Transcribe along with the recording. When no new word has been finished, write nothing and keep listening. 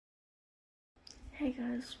Hey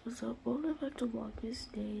guys, what's up? Welcome back to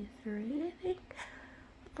vlogmas day 3, I think.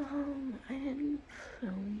 I didn't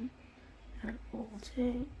film at all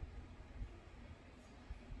today.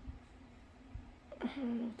 I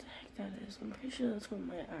don't know what the heck that is. I'm pretty sure that's from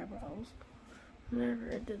my eyebrows.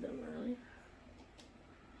 Whenever I did them earlier.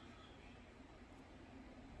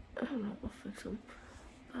 I don't know, I'll fix them.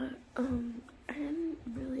 But, I didn't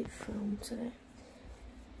really film today.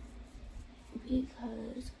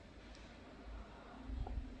 Because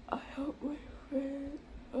I hope my friends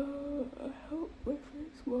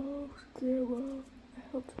well, they're well. I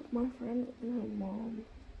hope that my friend and her mom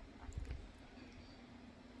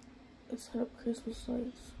set up Christmas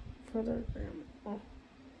lights for their grandma.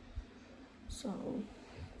 So,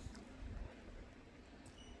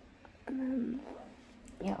 and then,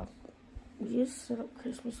 yeah, we just set up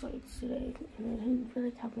Christmas lights today, and I didn't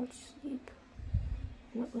really have much sleep.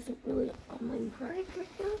 And that wasn't really on my brain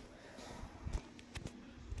right now.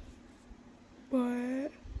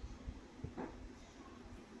 But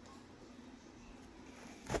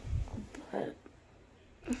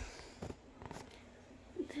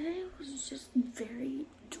today was just very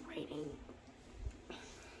draining.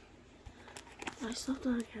 I slept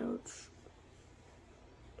on the couch.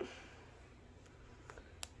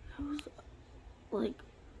 I was like,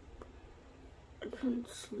 I couldn't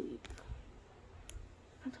sleep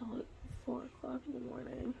until like 4 o'clock in the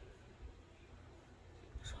morning.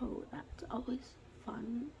 So that's always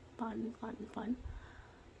fun. But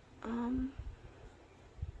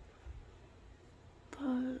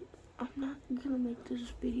I'm not gonna make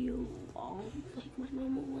this video long like my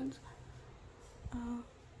normal ones. I'm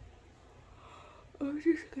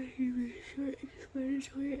just gonna give you a short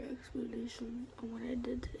explanatory explanation on what I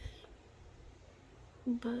did today.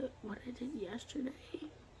 But what I did yesterday,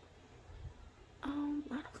 I don't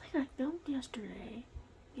think I filmed yesterday.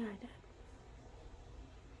 Yeah,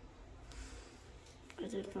 I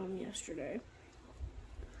did film yesterday.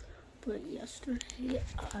 But yesterday,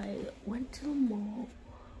 I went to the mall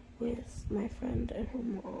with my friend and her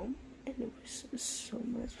mom, and it was so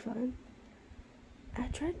much fun. I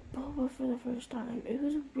tried boba for the first time. It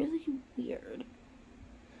was really weird.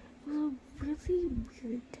 It was a really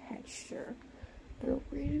weird texture and a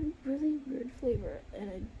really weird flavor, and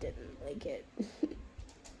I didn't like it.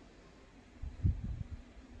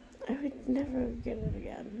 I would never get it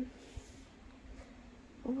again.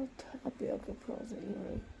 I love tapioca pearls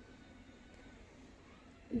anyway.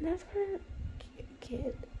 Never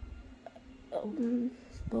get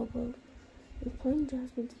boba with plain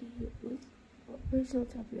jasmine tea with original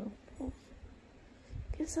tapioca pearls.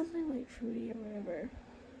 Get something like fruity or whatever.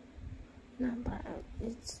 Not that.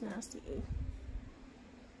 It's nasty.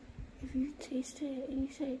 If you taste it and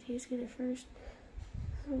you say it tastes good at first,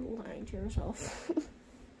 you're lying to yourself.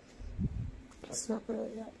 It's not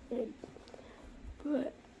really that good.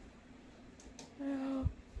 But yeah.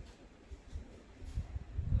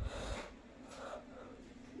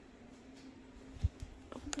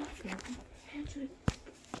 Oh my god, Patrick.